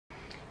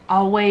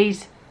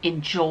always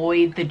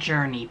enjoy the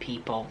journey,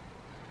 people.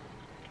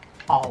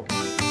 Always.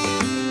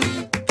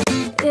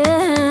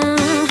 Yeah.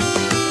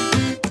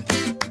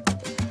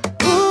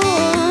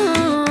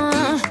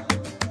 Ooh.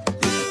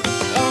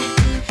 Yeah.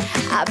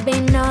 I've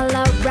been all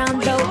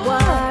around the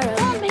world.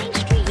 On Main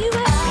Street,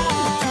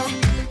 USA.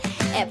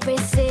 Every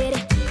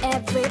city,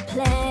 every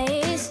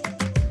place.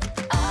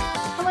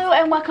 Hello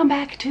and welcome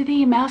back to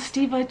the Mouse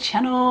Diva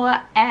channel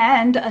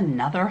and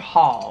another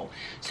haul.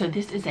 So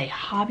this is a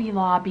Hobby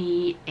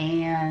Lobby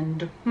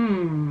and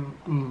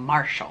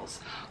Marshall's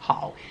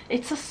haul.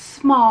 It's a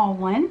small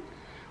one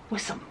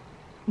with a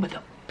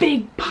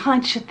big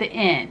punch at the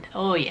end.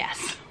 Oh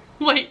yes.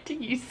 Wait till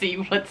you see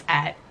what's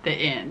at the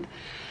end.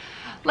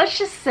 Let's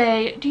just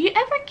say, do you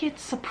ever get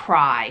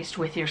surprised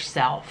with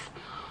yourself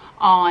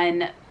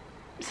on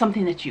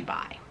something that you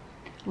buy?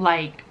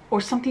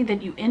 Or something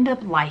that you end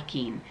up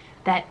liking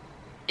that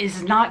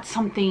is not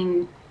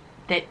something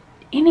that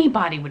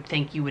anybody would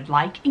think you would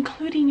like,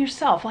 including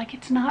yourself. Like,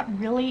 it's not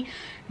really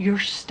your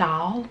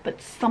style,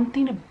 but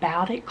something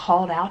about it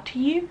called out to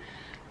you.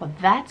 Well,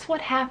 that's what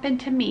happened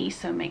to me,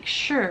 so make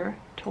sure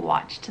to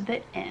watch to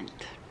the end.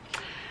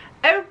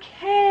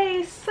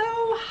 Okay, so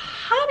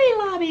Hobby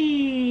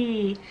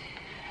Lobby.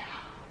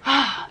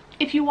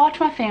 If you watch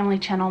my family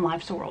channel,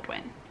 Life's a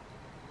Whirlwind,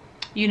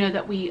 you know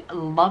that we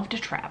love to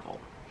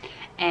travel.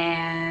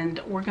 And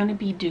we're going to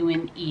be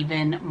doing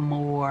even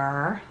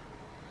more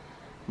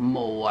of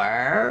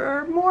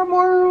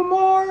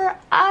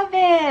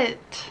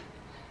it.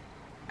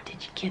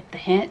 Did you get the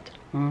hint?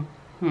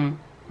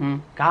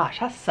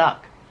 Gosh, I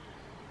suck.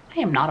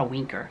 I am not a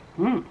winker.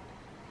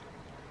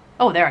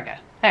 Oh, there I go.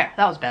 There,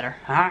 that was better.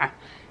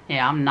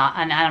 Yeah, I'm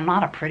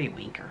not a pretty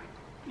winker.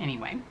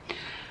 Anyway.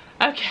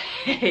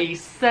 Okay,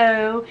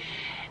 so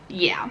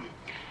yeah.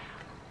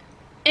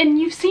 And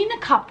you've seen a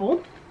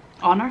couple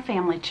on our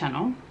family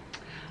channel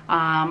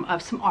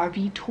of some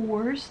RV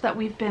tours that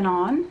we've been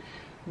on.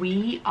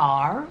 We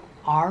are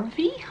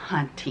RV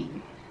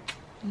hunting.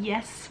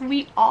 Yes,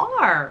 we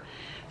are.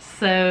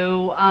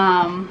 So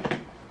I'm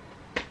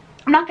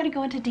not going to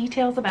go into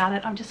details about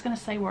it. I'm just going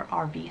to say we're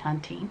RV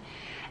hunting,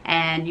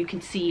 and you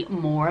can see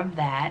more of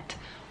that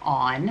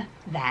on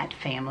that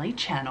family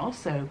channel.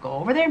 So go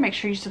over there, make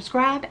sure you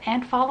subscribe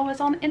and follow us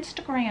on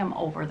Instagram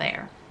over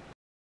there.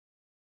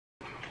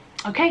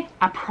 Okay,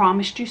 I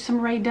promised you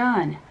some RAE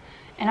DUNN,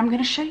 and I'm going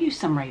to show you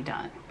some RAE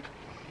DUNN.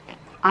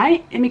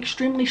 I am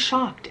extremely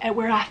shocked at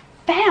where I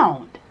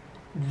found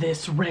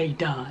this RAE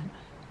DUNN.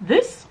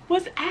 This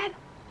was at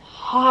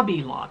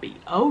Hobby Lobby.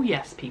 Oh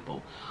yes,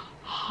 people.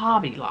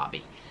 Hobby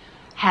Lobby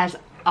has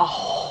a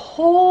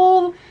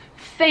whole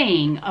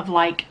thing of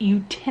like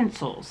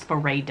utensils for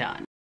RAE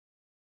DUNN.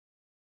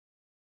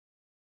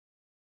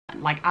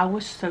 Like, I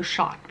was so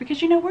shocked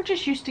because, you know, we're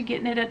just used to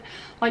getting it at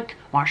like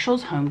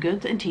Marshall's, Home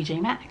Goods, and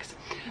TJ Maxx.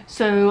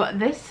 So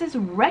this is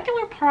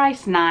regular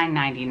price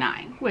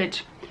 $9.99,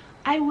 which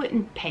I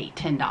wouldn't pay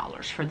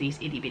 $10 for these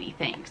itty bitty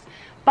things.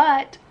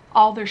 But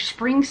all their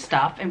spring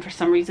stuff, and for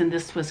some reason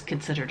this was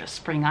considered a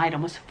spring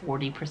item, was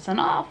 40%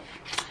 off.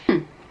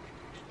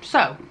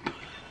 So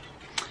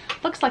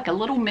looks like a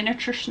little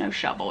miniature snow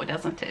shovel,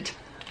 doesn't it?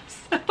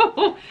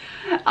 So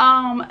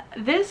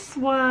this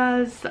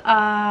was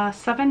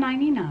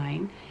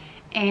 $7.99,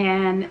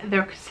 and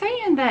they're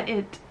saying that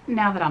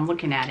now that I'm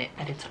looking at it,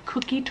 that it's a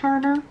cookie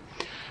turner.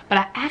 But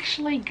I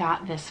actually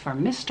got this for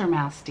Mr.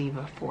 Mouse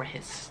Diva for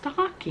his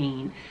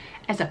stocking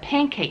as a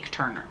pancake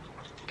turner,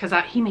 because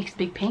he makes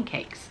big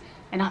pancakes,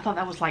 and I thought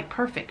that was like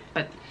perfect.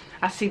 But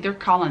I see they're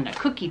calling it a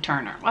cookie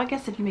turner. Well, I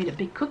guess if you made a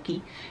big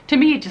cookie, to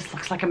me it just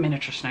looks like a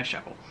miniature snow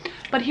shovel.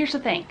 But here's the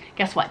thing.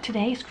 Guess what?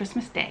 Today is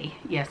Christmas Day.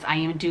 Yes, I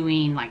am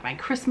doing like my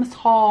Christmas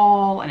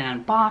haul and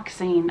an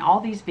unboxing, all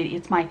these videos.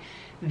 It's my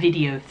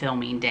video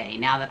filming day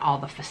now that all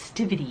the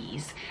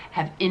festivities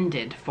have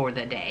ended for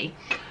the day.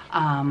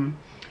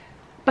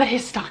 But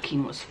his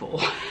stocking was full.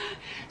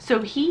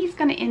 So he's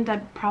going to end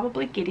up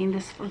probably getting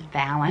this for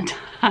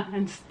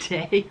Valentine's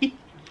Day.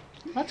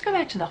 Let's go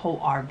back to the whole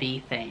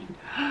RV thing.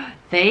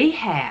 They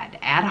had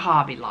at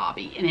Hobby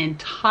Lobby an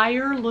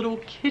entire little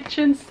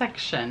kitchen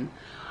section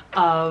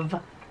of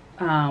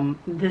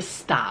this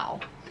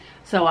style.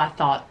 So I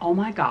thought, oh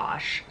my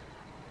gosh,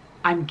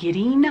 I'm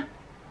getting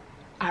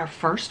our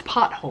first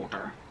pot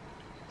holder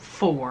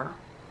for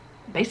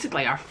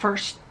basically our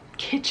first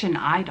kitchen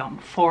item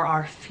for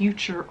our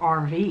future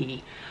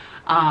RV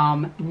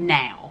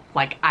now.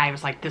 Like, I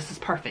was like, this is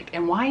perfect.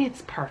 And why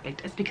it's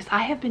perfect is because I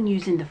have been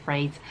using the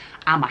phrase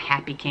I'm a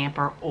happy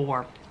camper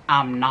or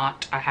I'm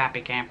not a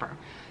happy camper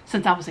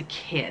since I was a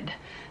kid.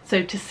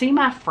 So to see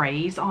my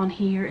phrase on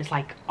here is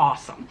like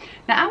awesome.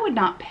 Now I would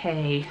not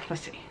pay,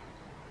 let's see,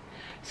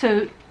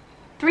 so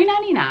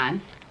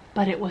 $3.99,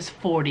 but it was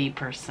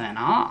 40%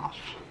 off.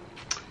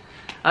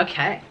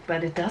 Okay,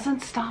 but it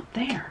doesn't stop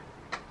there,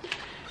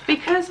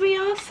 because we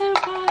also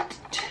got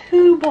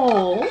 2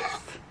 bowls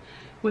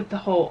with the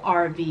whole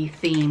RV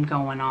theme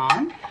going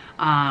on.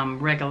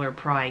 Regular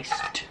price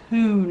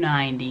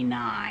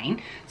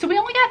 $2.99. So we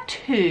only got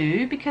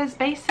 2 because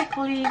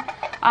basically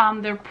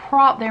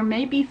there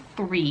may be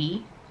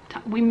 3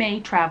 we may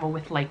travel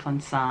with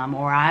Lakeland some,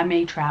 or I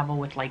may travel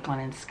with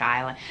Lakeland and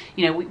Skyland.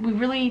 You know, we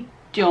really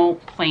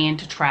don't plan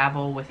to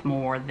travel with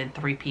more than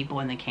 3 people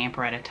in the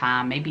camper at a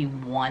time. Maybe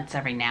once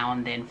every now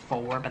and then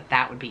 4, but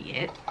that would be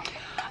it.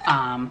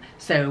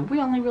 So we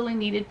only really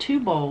needed 2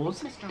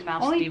 bowls. Mr.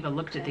 Mouse Diva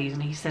looked at these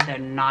and he said they're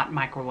not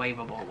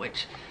microwavable,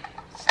 which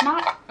is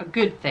not a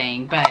good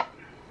thing, but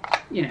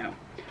you know,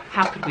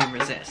 how could we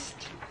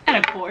resist? And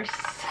of course,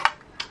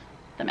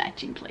 the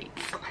matching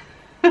plates.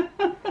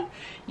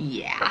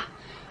 Yeah,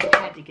 I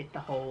had to get the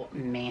whole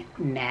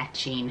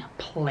matching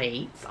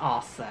plates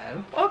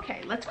also.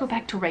 Okay, let's go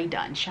back to RAE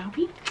DUNN, shall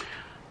we?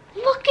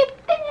 Look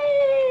at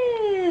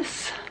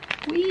this!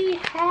 We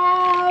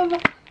have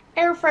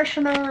air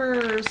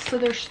fresheners. So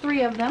there's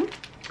 3 of them.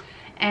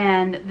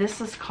 And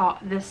this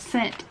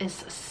scent is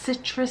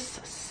Citrus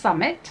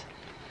Summit.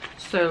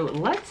 So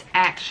let's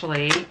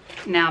actually,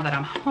 now that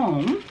I'm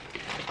home,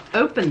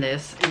 open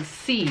this and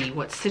see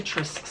what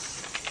Citrus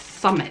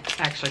Summit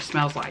actually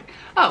smells like.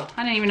 Oh,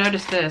 I didn't even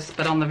notice this,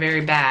 but on the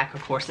very back,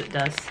 of course, it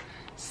does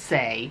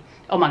say,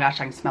 oh my gosh,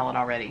 I can smell it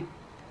already.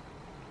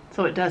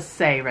 So it does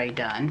say RAE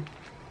DUNN.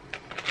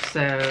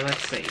 So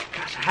let's see.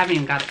 Gosh, I haven't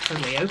even got it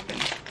totally open.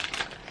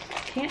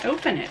 Can't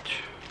open it.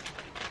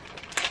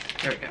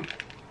 There we go.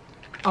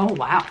 Oh,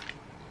 wow.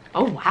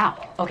 Oh,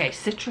 wow. Okay,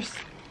 citrus.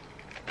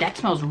 That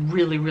smells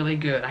really, really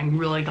good. I'm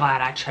really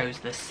glad I chose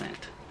this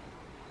scent.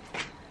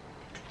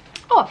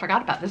 Oh, I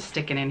forgot about this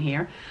sticking in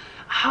here.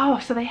 Oh,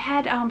 so they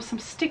had some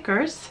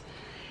stickers.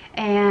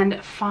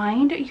 And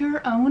find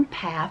your own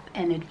path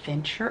and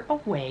adventure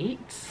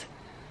awaits.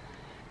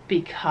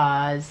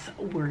 Because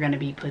we're going to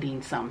be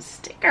putting some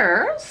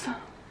stickers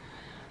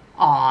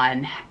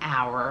on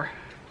our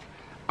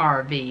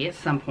RV at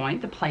some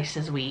point. The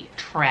places we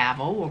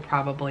travel will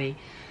probably,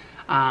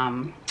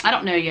 I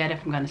don't know yet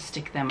if I'm going to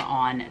stick them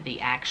on the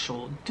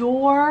actual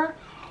door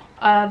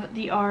of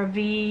the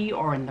RV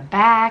or in the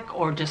back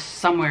or just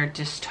somewhere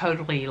just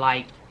totally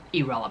like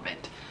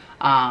irrelevant.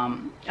 I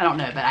don't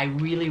know, but I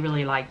really,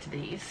 really liked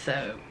these.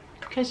 So,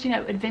 because, you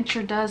know,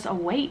 adventure does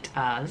await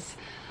us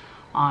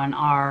on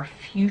our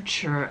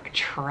future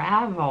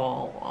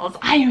travels.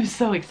 I am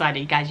so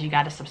excited, guys. You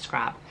got to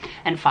subscribe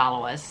and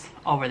follow us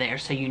over there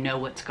so you know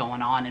what's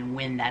going on and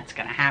when that's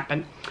going to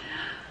happen.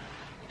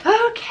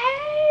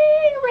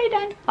 Okay, RAE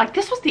DUNN. Like,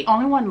 this was the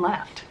only one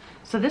left.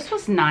 So this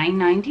was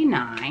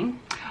 $9.99.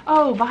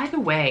 Oh, by the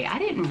way, I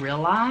didn't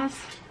realize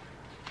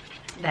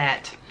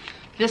that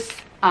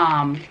this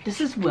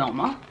is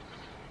Wilma.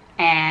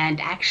 And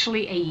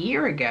actually a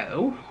year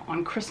ago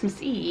on Christmas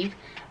Eve,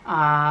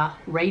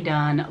 RAE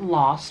DUNN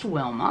lost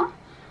Wilma.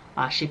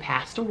 She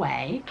passed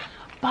away.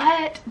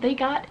 But they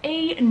got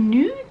a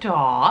new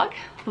dog.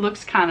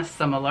 Looks kind of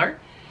similar.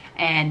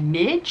 And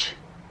Midge,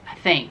 I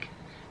think.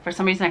 For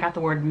some reason I got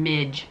the word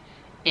Midge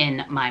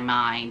in my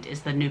mind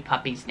is the new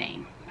puppy's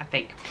name, I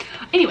think.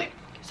 Anyway,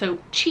 so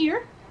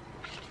cheer.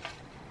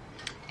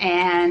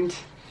 And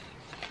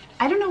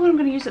I don't know what I'm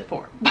going to use it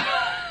for.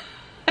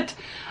 But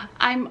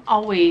I'm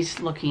always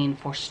looking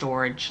for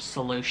storage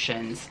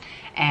solutions.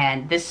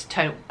 And this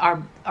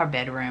our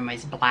bedroom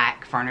is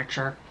black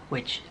furniture,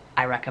 which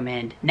I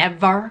recommend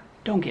never.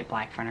 Don't get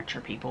black furniture,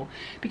 people,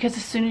 because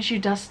as soon as you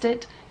dust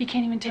it, you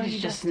can't even tell.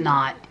 It's just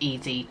not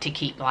easy to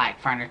keep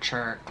black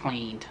furniture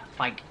cleaned.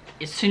 Like,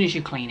 as soon as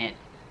you clean it,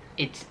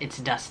 it's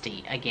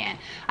dusty again.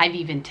 I've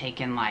even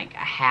taken like a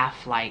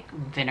half like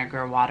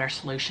vinegar water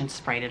solution,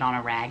 sprayed it on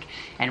a rag,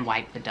 and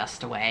wiped the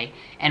dust away.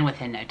 And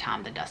within no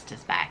time, the dust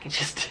is back. It's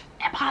just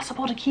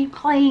impossible to keep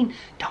clean.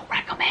 Don't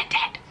recommend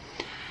it.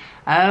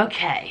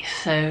 Okay,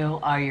 so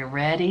are you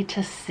ready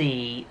to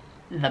see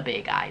the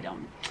big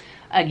item?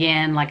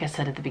 Again, like I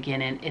said at the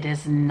beginning, it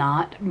is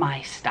not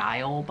my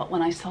style, but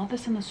when I saw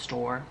this in the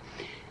store,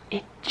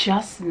 it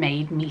just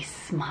made me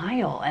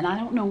smile. And I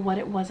don't know what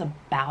it was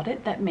about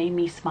it that made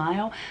me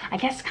smile. I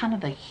guess kind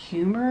of the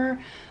humor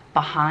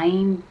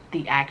behind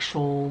the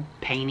actual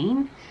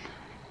painting.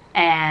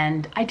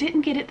 And I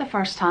didn't get it the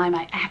first time.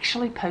 I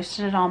actually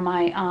posted it on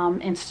my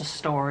Insta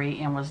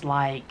story and was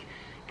like,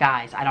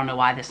 guys, I don't know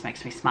why this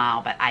makes me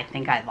smile, but I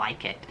think I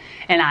like it.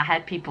 And I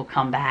had people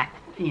come back,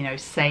 you know,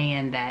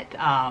 saying that,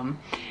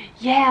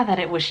 yeah, that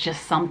it was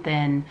just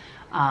something,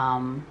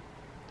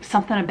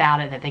 something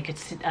about it that they could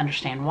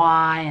understand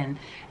why,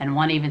 and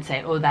one even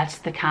say, oh, that's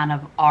the kind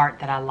of art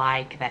that I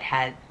like,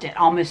 that it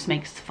almost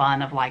makes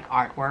fun of like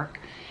artwork.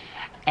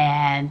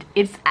 And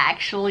it's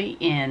actually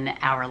in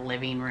our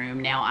living room.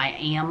 Now I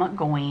am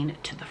going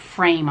to the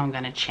frame. I'm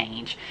going to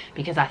change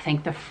because I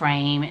think the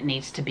frame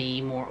needs to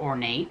be more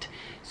ornate.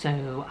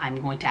 So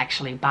I'm going to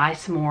actually buy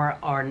some more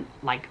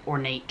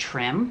ornate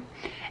trim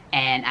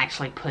and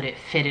actually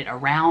fit it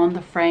around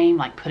the frame,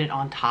 like put it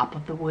on top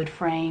of the wood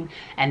frame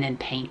and then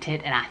paint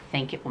it, and I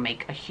think it will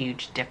make a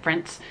huge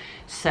difference.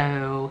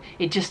 So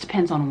it just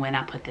depends on when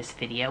I put this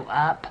video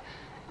up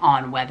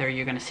on whether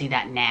you're going to see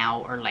that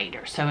now or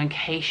later. So in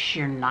case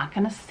you're not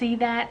going to see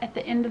that at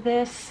the end of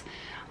this,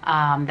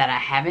 that I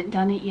haven't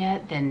done it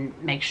yet, then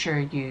make sure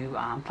you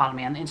follow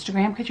me on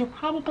Instagram because you'll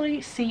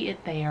probably see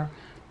it there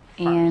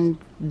first. And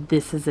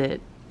this is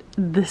it.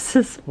 this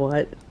is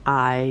what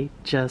I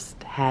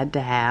just had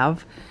to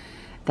have.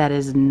 That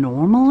is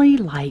normally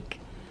like,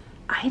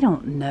 I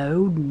don't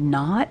know,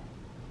 not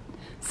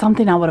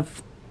something I would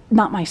have,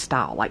 not my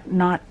style, like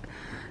not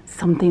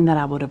something that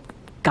I would have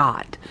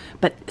got,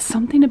 but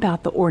something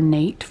about the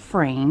ornate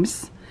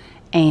frames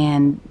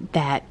and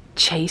that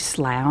chase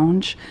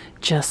lounge,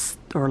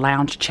 or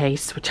lounge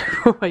chase,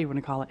 whichever way you want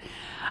to call it.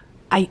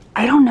 I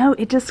don't know,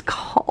 it just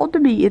called to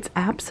me. It's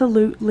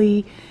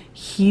absolutely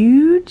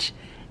huge,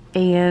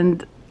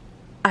 and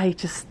I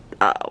just,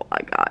 oh my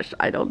gosh,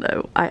 I don't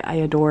know. I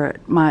adore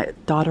it. My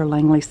daughter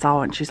Langley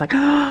saw it and she's like,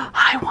 oh,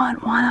 I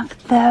want one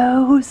of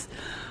those.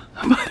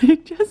 But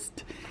it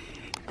just,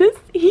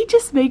 he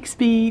just makes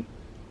me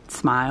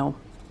smile.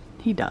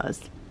 He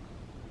does.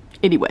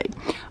 Anyway,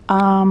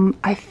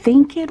 I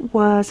think it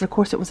was, of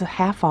course, it was a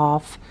half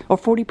off, or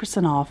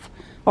 40% off,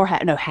 or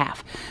no,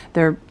 half.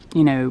 Their,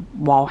 you know,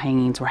 wall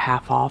hangings were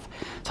half off.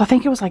 So I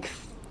think it was like,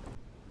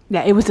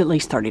 yeah, it was at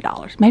least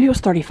 $30. Maybe it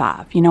was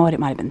 $35. You know what? It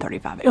might have been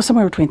 $35. It was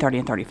somewhere between $30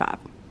 and $35.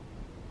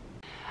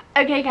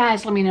 Okay,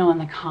 guys, let me know in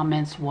the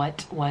comments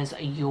what was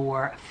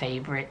your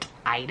favorite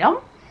item.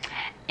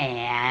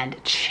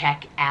 And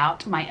check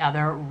out my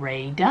other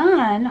RAE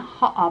DUNN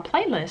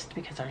playlist,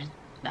 because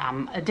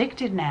I'm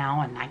addicted now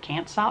and I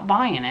can't stop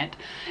buying it.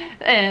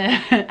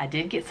 I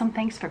did get some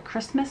things for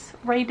Christmas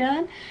RAE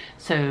DUNN,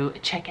 so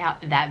check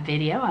out that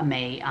video. I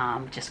may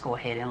just go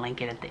ahead and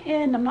link it at the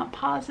end. I'm not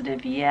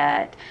positive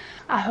yet.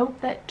 I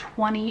hope that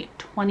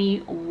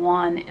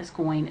 2021 is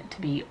going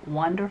to be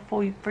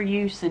wonderful for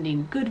you,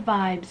 sending good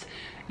vibes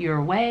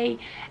your way,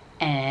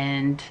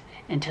 and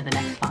until the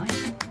next find.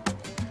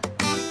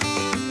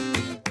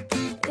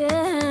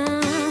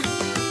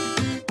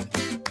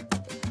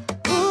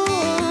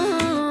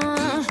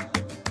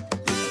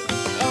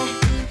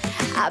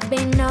 I've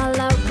been all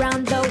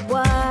around the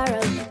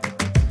world,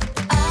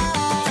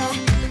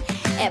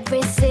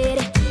 every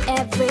city,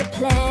 every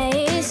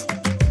place.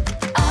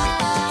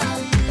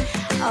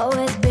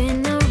 Always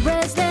been a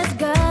restless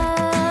girl,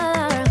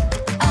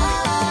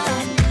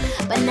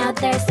 but now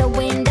there's a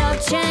window